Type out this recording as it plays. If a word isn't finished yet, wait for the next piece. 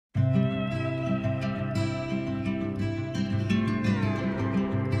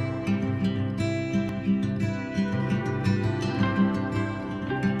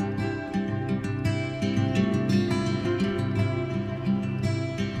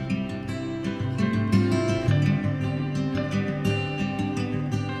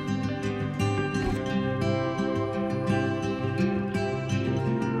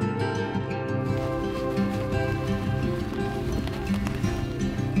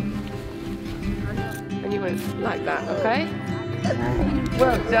do it like that, okay?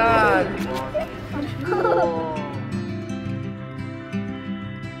 Well done.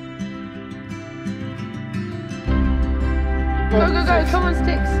 Go, go, go, come on,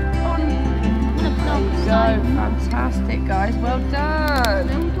 sticks. On. There you go, fantastic, guys, well done.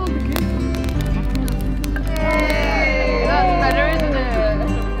 Yay, that's better, isn't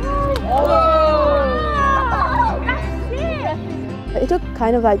it? Oh! It took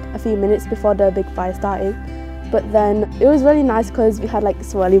kind of like a few minutes before the big fire started, but then it was really nice because we had like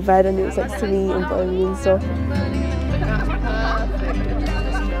swirly bread and it was like sweet and buttery and stuff.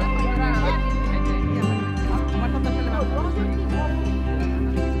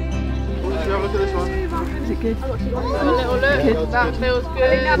 Look at this one. Is it good? Have a little look. Good. That feels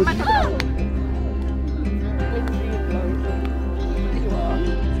good.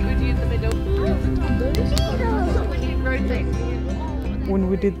 Squidgy in the middle. When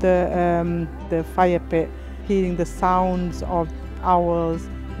we did the fire pit, hearing the sounds of owls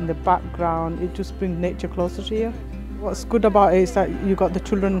in the background, it just brings nature closer to you. What's good about it is that you got the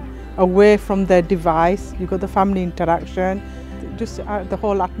children away from their device, you got the family interaction. Just the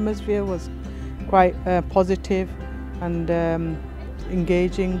whole atmosphere was quite positive and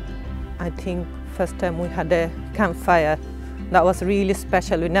engaging. I think first time we had a campfire, that was really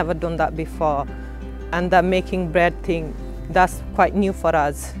special. We never done that before, and the making bread thing, that's quite new for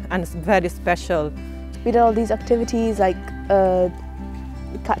us and it's very special. We did all these activities like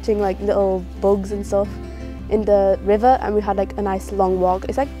catching like little bugs and stuff in the river, and we had like a nice long walk.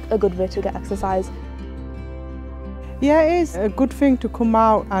 It's like a good way to get exercise. Yeah, it is a good thing to come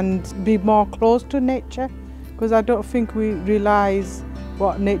out and be more close to nature, because I don't think we realise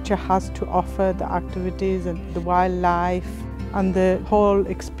what nature has to offer, the activities and the wildlife, and the whole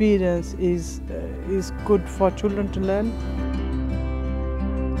experience is good for children to learn.